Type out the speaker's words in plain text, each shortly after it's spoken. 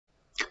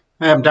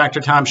Hi, I'm Dr.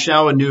 Tom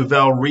Schell with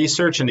Nouvelle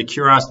Research and the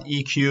Cur-OST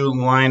EQ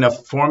line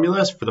of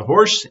formulas for the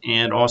horse,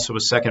 and also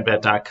with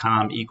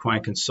SecondVet.com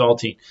Equine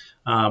Consulting.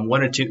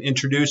 Wanted to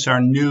introduce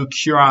our new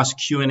Cur-OST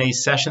Q&A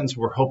sessions.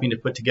 We're hoping to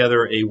put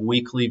together a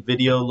weekly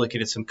video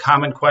looking at some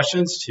common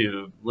questions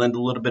to lend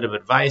a little bit of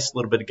advice, a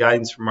little bit of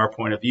guidance from our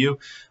point of view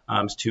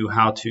as to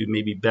how to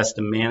maybe best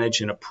to manage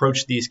and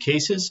approach these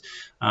cases.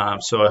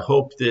 So I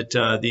hope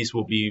that these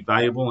will be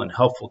valuable and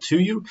helpful to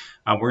you.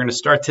 We're going to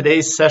start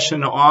today's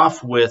session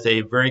off with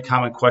a very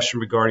common question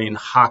regarding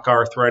Hock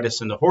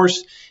arthritis in the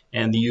horse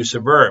and the use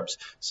of herbs.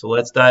 So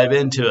let's dive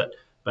into it.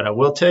 But I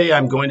will tell you,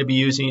 I'm going to be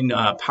using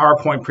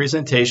PowerPoint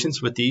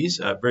presentations with these,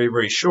 very,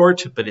 very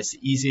short, but it's the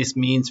easiest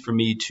means for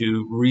me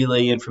to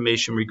relay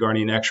information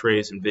regarding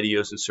x-rays and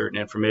videos and certain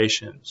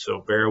information. So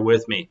bear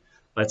with me.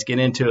 Let's get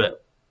into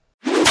it.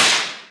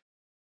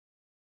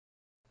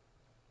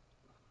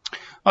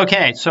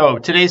 Okay, so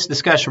today's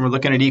discussion, we're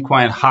looking at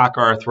equine Hock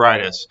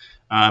arthritis.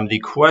 The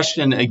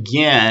question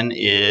again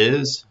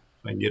is,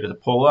 if I can get it to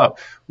pull up,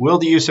 will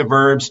the use of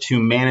herbs to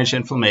manage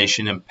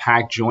inflammation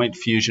impact joint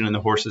fusion in the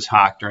horse's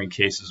hock during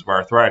cases of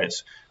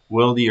arthritis?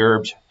 Will the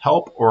herbs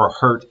help or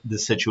hurt the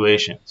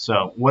situation?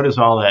 So what does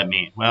all that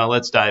mean? Well,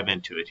 let's dive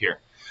into it here.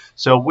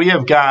 So we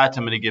have got,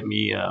 I'm going to give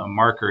me a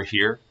marker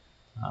here,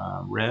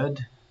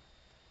 red.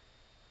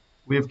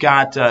 We've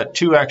got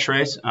two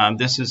x-rays.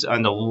 This is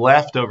on the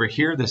left over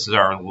here. This is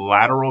our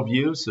lateral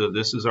view. So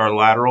this is our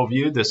lateral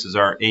view. This is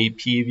our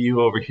AP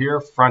view over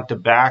here, front to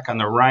back on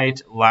the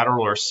right,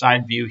 lateral or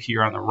side view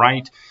here on the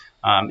right.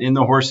 In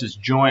the horse's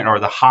joint or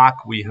the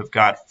hock, we have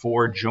got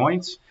four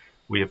joints.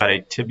 We have got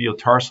a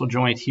tibio-tarsal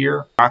joint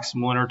here,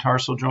 proximal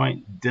intertarsal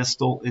joint,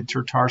 distal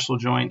intertarsal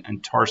joint,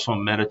 and tarsal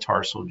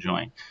metatarsal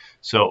joint.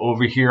 So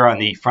over here on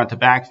the front to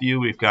back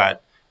view, we've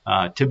got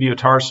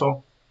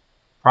tibio-tarsal,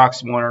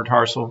 proximal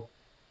intertarsal,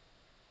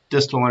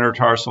 distal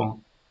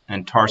intertarsal,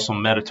 and tarsal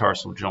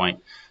metatarsal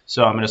joint.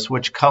 So I'm going to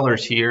switch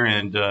colors here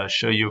and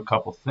show you a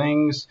couple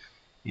things,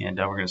 and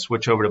we're going to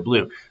switch over to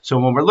blue. So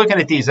when we're looking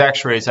at these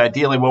x-rays,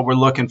 ideally what we're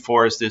looking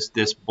for is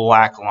this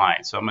black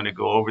line. So I'm going to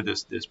go over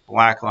this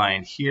black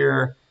line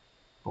here,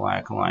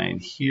 black line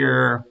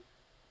here,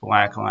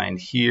 black line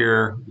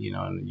here,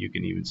 and you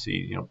can even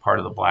see, part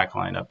of the black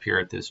line up here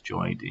at this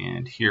joint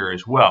and here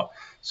as well.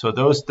 So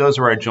those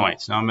are our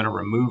joints. Now I'm going to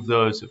remove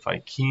those if I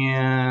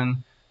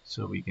can,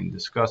 so we can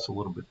discuss a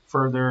little bit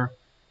further.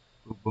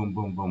 Boom,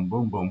 boom, boom,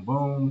 boom, boom,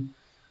 boom.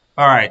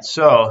 All right,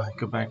 so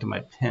go back to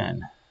my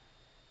pen.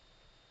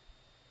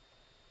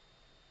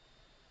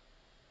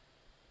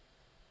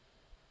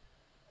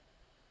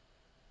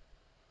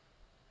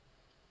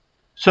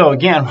 So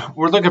again,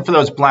 we're looking for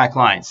those black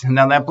lines.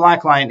 Now that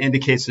black line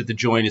indicates that the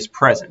joint is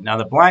present. Now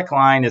the black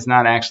line is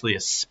not actually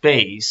a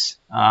space,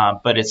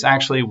 but it's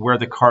actually where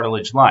the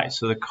cartilage lies.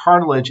 So the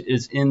cartilage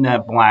is in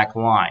that black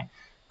line.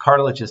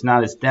 Cartilage is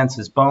not as dense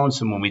as bone,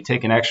 so when we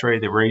take an x-ray,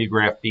 the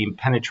radiograph beam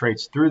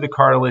penetrates through the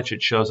cartilage.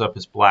 It shows up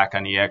as black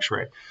on the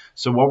x-ray.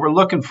 So what we're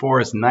looking for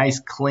is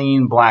nice,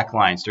 clean black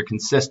lines. They're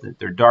consistent.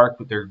 They're dark,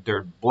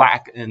 they're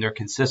black, and they're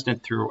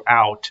consistent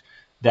throughout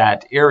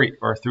that area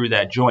or through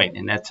that joint.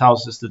 And that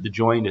tells us that the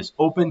joint is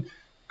open.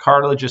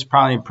 Cartilage is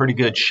probably in pretty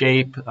good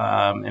shape,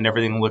 and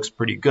everything looks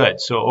pretty good.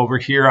 So over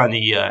here on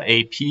the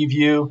AP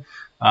view,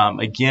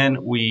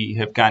 again, we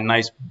have got a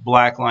nice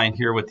black line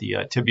here with the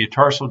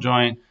tibio-tarsal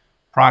joint,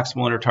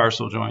 proximal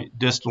intertarsal joint,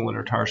 distal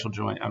intertarsal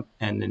joint,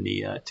 and then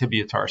the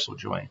tibio-tarsal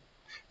joint.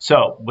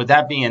 So with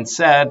that being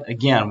said,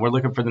 again, we're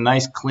looking for the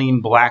nice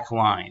clean black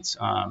lines,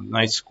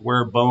 nice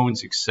square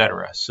bones,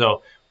 etc.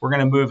 So we're going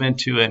to move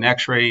into an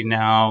x-ray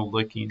now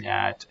looking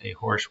at a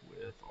horse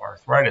with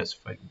arthritis,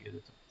 if I can get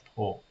it to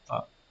pull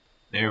up.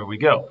 There we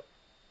go.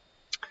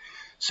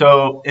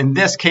 So in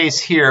this case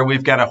here,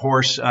 we've got a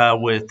horse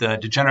with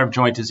degenerative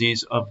joint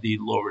disease of the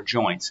lower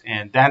joints.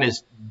 And that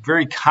is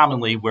very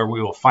commonly where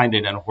we will find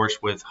it in a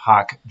horse with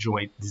Hock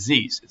joint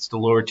disease. It's the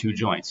lower two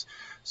joints.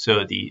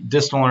 So the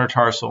distal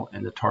intertarsal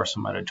and the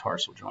tarsal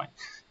metatarsal joint.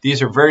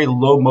 These are very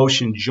low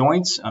motion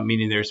joints,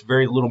 meaning there's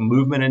very little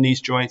movement in these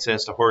joints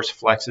as the horse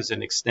flexes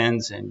and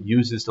extends and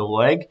uses the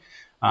leg.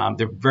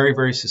 They're very,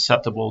 very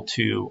susceptible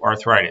to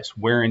arthritis,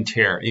 wear and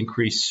tear,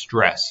 increased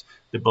stress.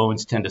 The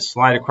bones tend to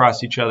slide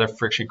across each other,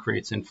 friction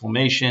creates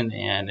inflammation,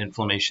 and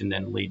inflammation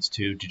then leads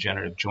to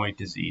degenerative joint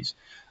disease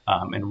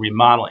and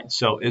remodeling.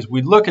 So as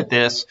we look at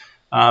this,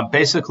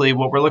 basically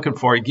what we're looking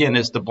for again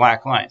is the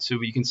black line.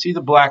 So you can see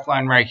the black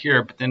line right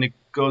here, but then it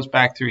goes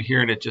back through here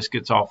and it just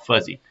gets all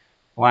fuzzy.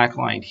 Black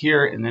line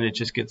here, and then it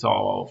just gets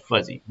all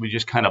fuzzy. We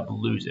just kind of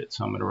lose it.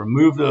 So I'm going to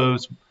remove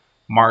those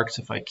marks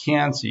if I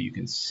can so you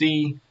can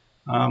see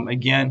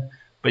again.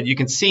 But you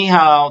can see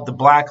how the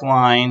black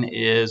line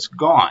is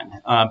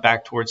gone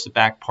back towards the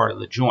back part of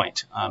the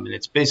joint. And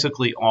it's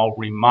basically all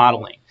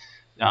remodeling.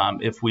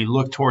 If we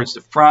look towards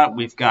the front,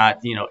 we've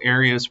got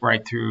areas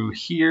right through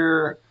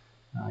here.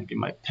 Get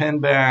my pen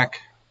back.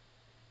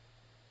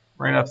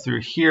 Right up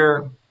through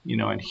here.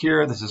 And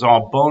here, this is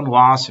all bone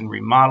loss and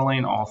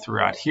remodeling. All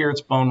throughout here, it's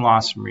bone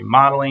loss and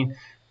remodeling.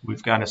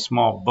 We've got a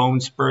small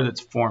bone spur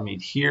that's forming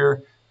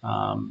here,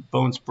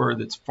 bone spur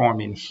that's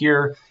forming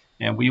here.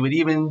 And we would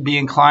even be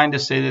inclined to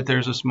say that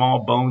there's a small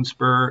bone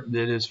spur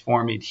that is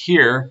forming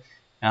here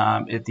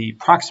at the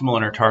proximal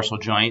intertarsal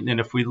joint. And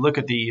if we look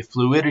at the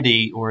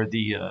fluidity or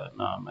the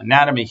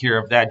anatomy here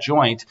of that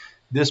joint,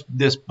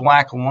 this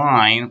black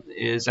line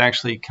is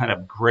actually kind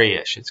of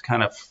grayish. It's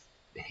kind of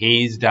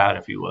hazed out,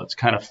 if you will. It's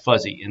kind of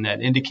fuzzy, and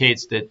that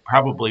indicates that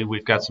probably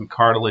we've got some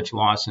cartilage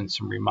loss and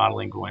some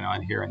remodeling going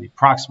on here in the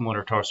proximal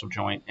intertarsal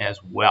joint as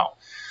well.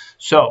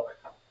 So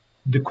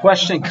the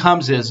question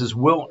comes is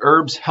will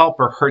herbs help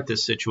or hurt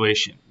this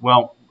situation?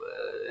 Well,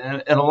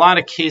 in a lot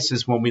of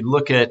cases when we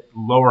look at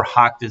lower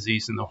hock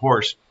disease in the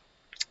horse,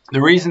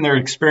 the reason they're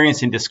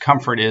experiencing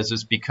discomfort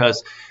is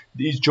because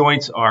these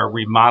joints are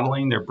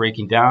remodeling, they're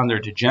breaking down, they're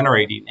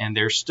degenerating, and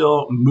there's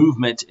still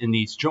movement in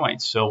these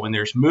joints. So when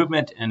there's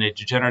movement in a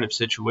degenerative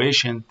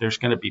situation, there's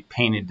going to be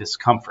pain and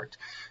discomfort.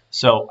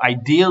 So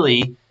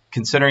ideally,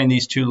 considering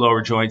these two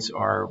lower joints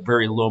are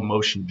very low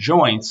motion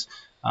joints,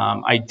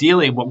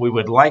 ideally what we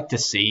would like to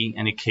see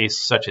in a case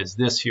such as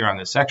this here on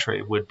this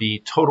x-ray would be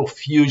total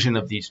fusion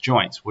of these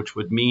joints, which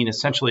would mean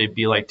essentially it'd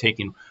be like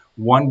taking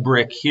one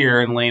brick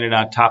here and laying it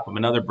on top of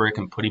another brick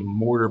and putting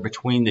mortar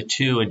between the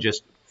two and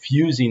just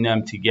fusing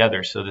them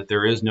together so that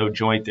there is no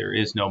joint, there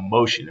is no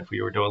motion. If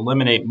we were to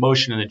eliminate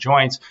motion in the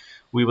joints,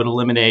 we would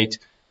eliminate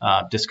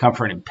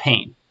discomfort and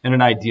pain in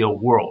an ideal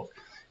world.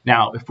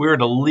 Now, if we were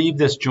to leave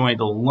this joint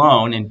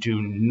alone and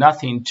do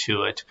nothing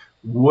to it,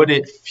 would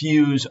it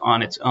fuse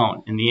on its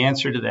own? And the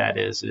answer to that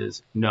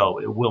is no,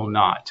 it will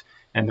not.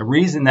 And the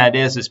reason that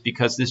is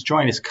because this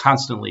joint is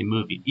constantly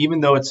moving. Even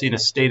though it's in a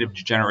state of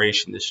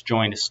degeneration, this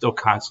joint is still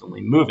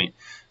constantly moving.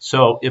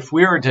 So if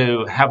we were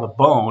to have a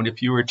bone,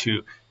 if you were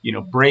to,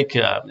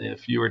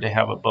 if you were to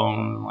have a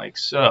bone like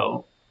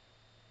so,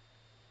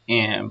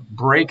 and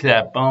break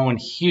that bone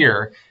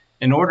here,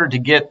 in order to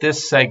get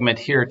this segment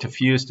here to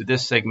fuse to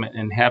this segment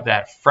and have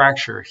that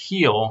fracture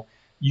heal,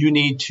 you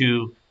need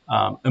to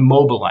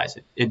immobilize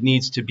it. It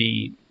needs to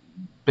be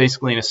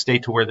basically in a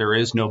state to where there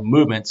is no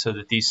movement so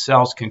that these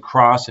cells can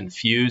cross and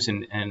fuse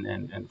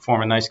and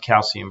form a nice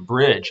calcium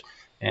bridge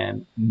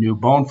and new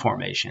bone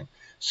formation.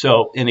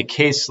 So in a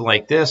case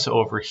like this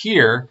over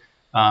here,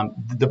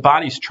 the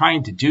body's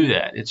trying to do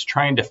that. It's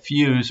trying to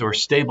fuse or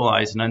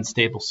stabilize an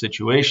unstable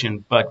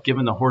situation, but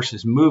given the horse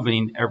is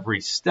moving every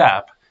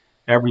step,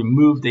 every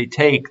move they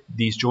take,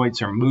 these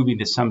joints are moving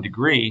to some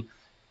degree.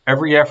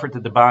 Every effort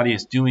that the body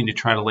is doing to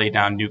try to lay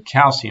down new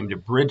calcium to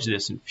bridge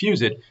this and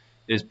fuse it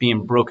is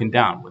being broken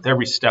down with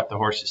every step the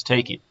horse is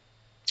taking.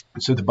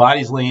 So the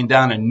body's laying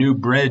down a new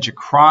bridge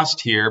across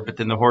here, but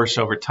then the horse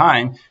over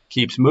time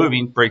keeps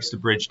moving, breaks the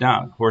bridge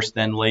down. The horse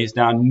then lays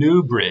down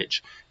new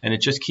bridge, and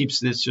it just keeps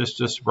this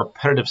just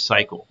repetitive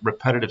cycle.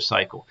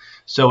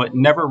 So it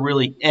never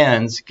really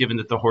ends, given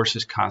that the horse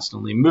is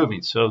constantly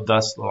moving. So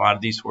thus, a lot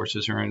of these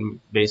horses are in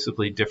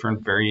basically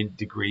different varying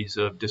degrees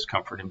of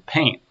discomfort and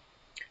pain.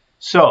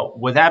 So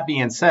with that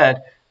being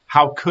said,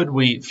 how could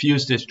we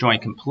fuse this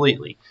joint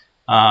completely?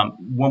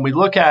 When we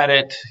look at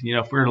it,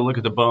 if we were to look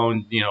at the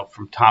bone,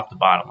 from top to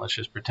bottom, let's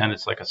just pretend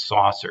it's like a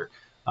saucer.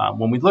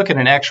 When we look at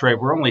an x-ray,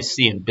 we're only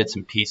seeing bits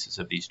and pieces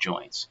of these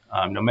joints,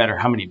 no matter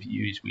how many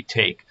views we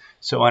take.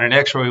 So on an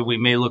x-ray, we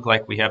may look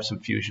like we have some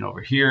fusion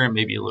over here and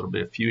maybe a little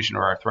bit of fusion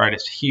or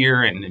arthritis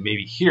here and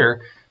maybe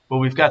here, but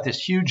we've got this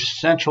huge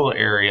central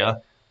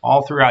area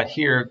all throughout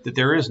here that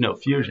there is no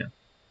fusion.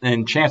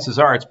 And chances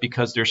are it's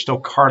because there's still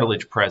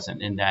cartilage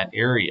present in that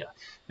area.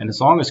 And as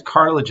long as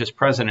cartilage is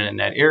present in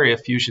that area,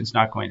 fusion is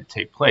not going to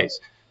take place.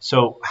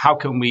 So how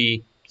can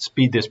we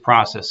speed this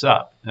process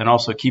up? And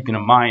also keeping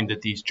in mind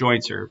that these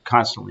joints are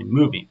constantly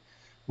moving.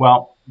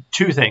 Well,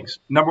 two things.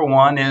 Number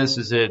one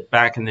is that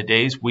back in the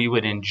days, we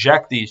would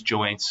inject these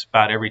joints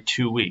about every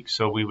 2 weeks.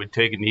 So we would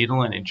take a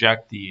needle and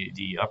inject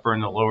the upper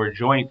and the lower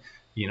joint,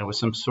 with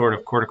some sort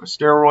of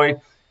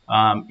corticosteroid.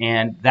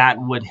 And that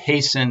would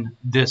hasten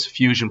this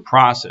fusion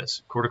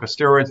process.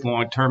 Corticosteroids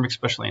long-term,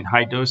 especially in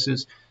high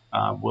doses,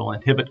 will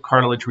inhibit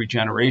cartilage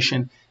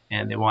regeneration,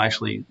 and they will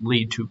actually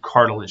lead to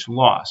cartilage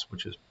loss,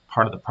 which is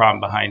part of the problem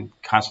behind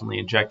constantly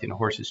injecting a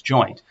horse's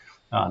joint,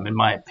 in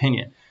my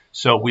opinion.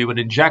 So we would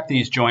inject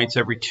these joints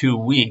every 2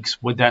 weeks.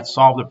 Would that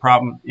solve the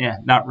problem? Yeah,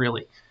 not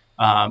really.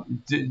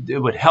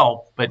 It would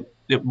help, but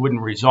it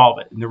wouldn't resolve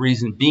it. And the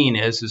reason being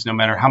is no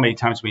matter how many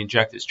times we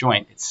inject this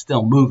joint, it's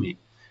still moving.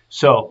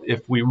 So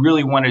if we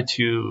really wanted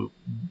to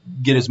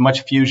get as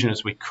much fusion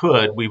as we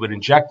could, we would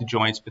inject the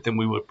joints, but then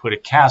we would put a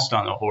cast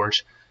on the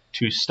horse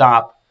to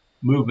stop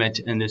movement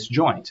in this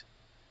joint.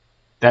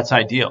 That's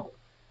ideal.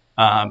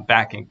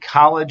 Back in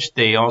college,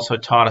 they also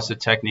taught us a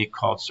technique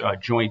called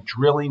joint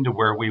drilling, to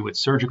where we would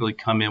surgically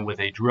come in with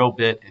a drill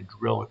bit and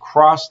drill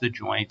across the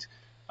joint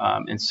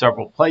in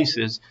several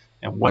places.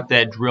 And what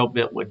that drill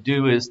bit would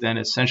do is then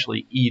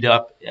essentially eat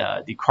up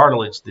the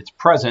cartilage that's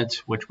present,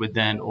 which would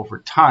then over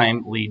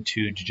time lead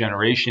to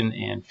degeneration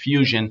and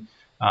fusion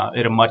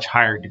at a much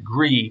higher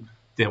degree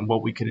than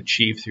what we could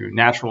achieve through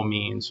natural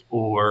means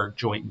or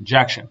joint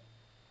injection.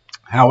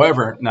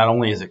 However, not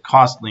only is it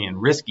costly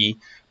and risky,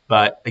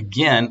 but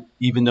again,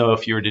 even though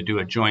if you were to do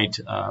a joint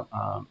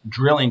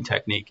drilling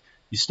technique,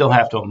 you still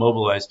have to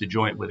immobilize the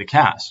joint with a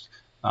cast.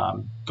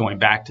 Going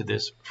back to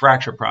this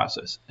fracture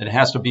process, it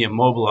has to be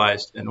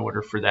immobilized in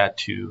order for that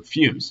to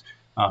fuse.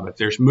 If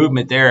there's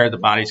movement there, the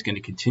body's going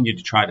to continue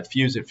to try to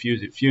fuse it.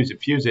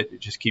 It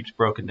just keeps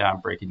breaking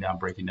down.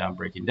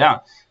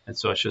 And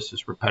so it's just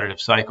this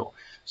repetitive cycle.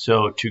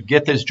 So to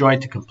get this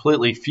joint to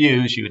completely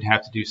fuse, you would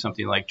have to do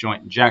something like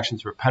joint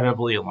injections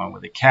repetitively along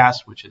with a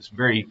cast, which is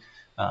very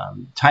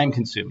time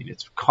consuming.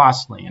 It's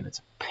costly and it's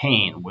a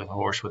pain with a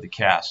horse with a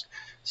cast.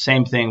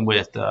 Same thing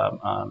with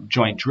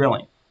joint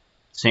drilling.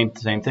 Same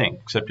thing,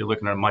 except you're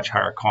looking at a much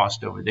higher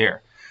cost over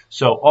there.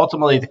 So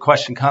ultimately, the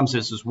question comes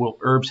is will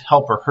herbs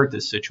help or hurt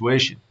this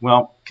situation?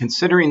 Well,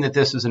 considering that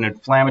this is an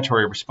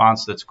inflammatory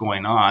response that's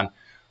going on,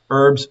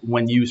 herbs,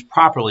 when used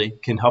properly,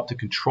 can help to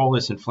control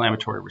this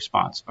inflammatory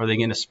response. Are they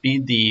going to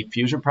speed the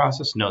fusion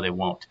process? No, they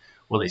won't.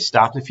 Will they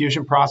stop the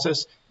fusion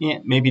process? Yeah,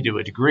 maybe to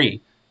a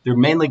degree. They're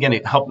mainly going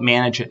to help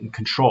manage it and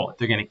control it.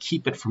 They're going to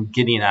keep it from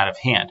getting out of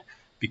hand.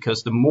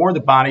 Because the more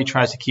the body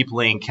tries to keep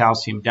laying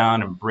calcium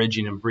down and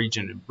bridging,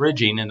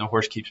 and the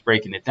horse keeps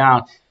breaking it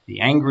down,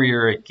 the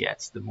angrier it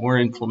gets, the more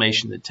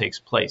inflammation that takes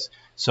place.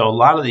 So a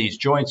lot of these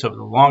joints over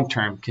the long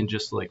term can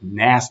just look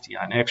nasty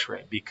on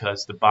x-ray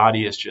because the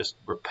body is just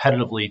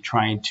repetitively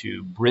trying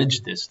to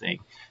bridge this thing,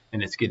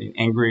 and it's getting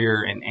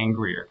angrier and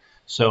angrier.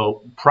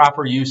 So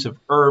proper use of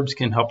herbs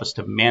can help us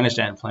to manage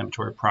that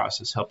inflammatory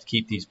process, help to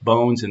keep these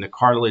bones and the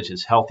cartilage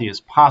as healthy as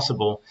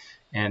possible,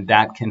 and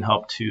that can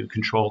help to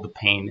control the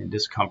pain and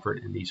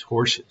discomfort in these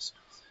horses.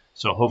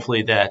 So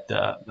hopefully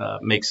that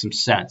makes some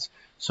sense.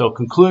 So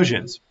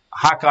conclusions.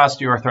 Hock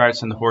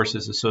osteoarthritis in the horse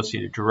is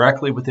associated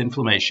directly with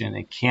inflammation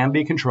and can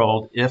be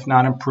controlled, if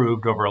not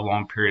improved, over a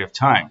long period of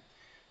time,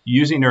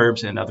 using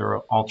herbs and other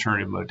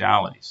alternative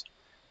modalities.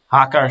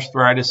 Hock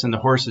arthritis in the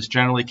horse is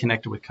generally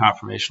connected with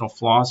conformational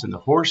flaws in the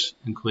horse,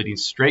 including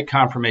straight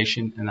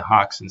conformation in the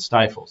hocks and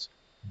stifles.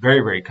 Very,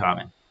 very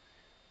common.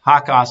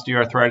 Hock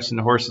osteoarthritis in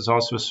the horse is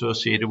also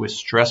associated with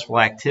stressful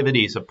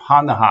activities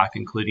upon the hock,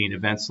 including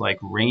events like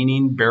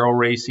reining, barrel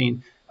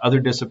racing,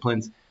 other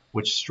disciplines,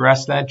 which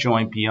stress that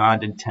joint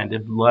beyond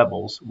intended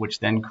levels,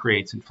 which then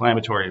creates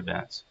inflammatory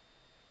events.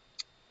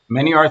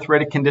 Many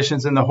arthritic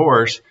conditions in the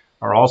horse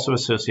are also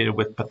associated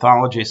with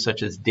pathologies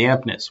such as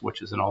dampness,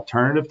 which is an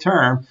alternative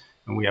term,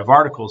 and we have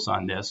articles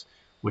on this,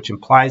 which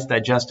implies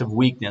digestive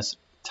weakness,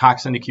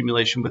 toxin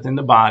accumulation within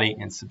the body,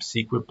 and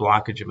subsequent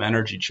blockage of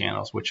energy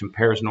channels, which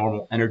impairs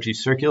normal energy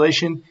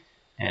circulation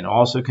and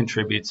also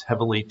contributes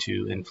heavily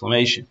to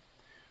inflammation.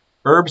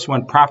 Herbs,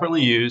 when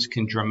properly used,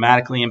 can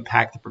dramatically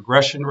impact the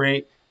progression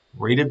rate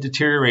of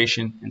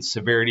deterioration, and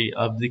severity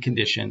of the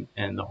condition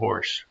in the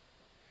horse.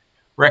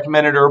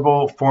 Recommended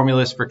herbal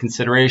formulas for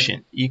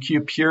consideration.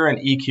 EQ Pure and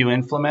EQ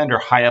Inflament are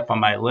high up on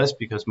my list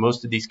because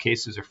most of these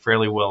cases are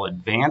fairly well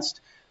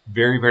advanced.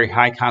 Very, very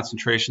high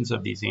concentrations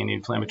of these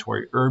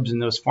anti-inflammatory herbs in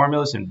those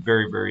formulas and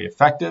very, very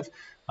effective.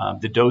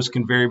 The dose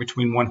can vary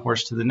between one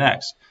horse to the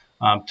next.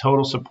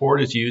 Total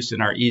support is used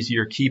in our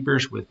easier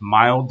keepers with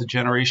mild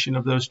degeneration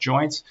of those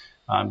joints.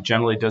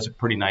 Generally does a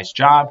pretty nice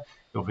job.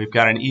 If we've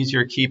got an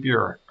easier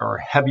keeper or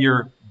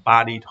heavier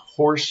bodied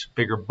horse,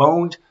 bigger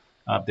boned,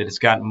 that has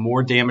gotten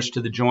more damage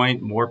to the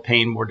joint, more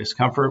pain, more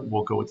discomfort,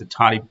 we'll go with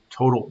the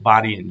total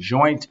body and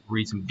joint.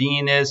 Reason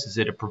being is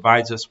that it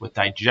provides us with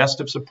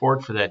digestive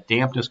support for that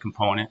dampness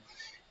component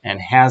and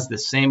has the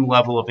same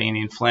level of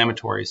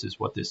anti-inflammatories as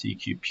what this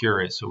EQ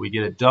Pure is. So we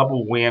get a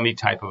double whammy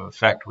type of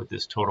effect with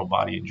this total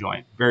body and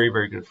joint. Very,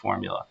 very good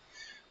formula.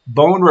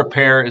 Bone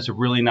repair is a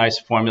really nice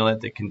formula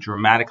that can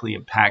dramatically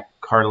impact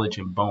cartilage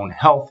and bone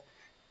health.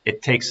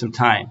 It takes some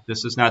time.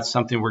 This is not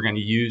something we're going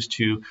to use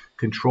to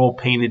control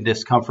pain and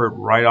discomfort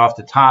right off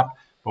the top,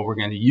 but we're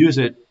going to use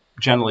it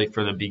generally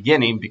for the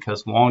beginning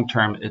because long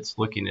term it's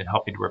looking at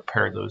helping to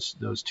repair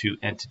those two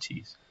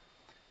entities.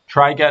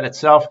 Tri-Gut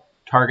itself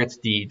targets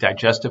the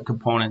digestive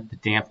component, the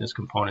dampness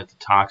component, the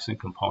toxin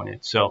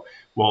component. So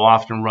we'll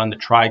often run the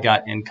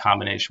Tri-Gut in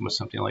combination with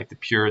something like the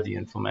Pure, the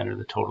Inflament, or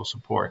the Total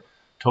Support.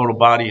 Total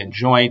body and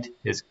joint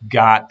has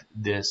got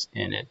this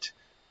in it.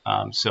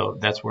 So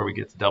that's where we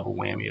get the double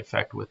whammy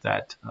effect with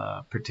that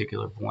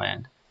particular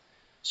blend.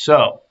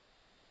 So,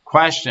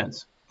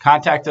 questions.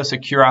 Contact us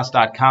at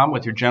Cur-OST.com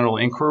with your general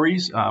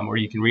inquiries, or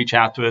you can reach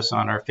out to us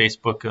on our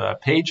Facebook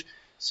page.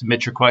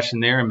 Submit your question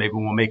there, and maybe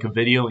we'll make a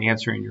video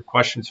answering your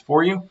questions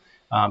for you.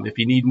 If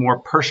you need more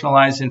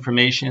personalized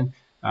information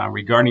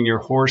regarding your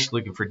horse,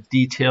 looking for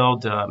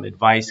detailed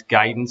advice,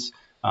 guidance,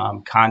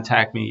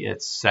 contact me at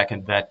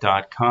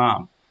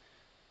secondvet.com.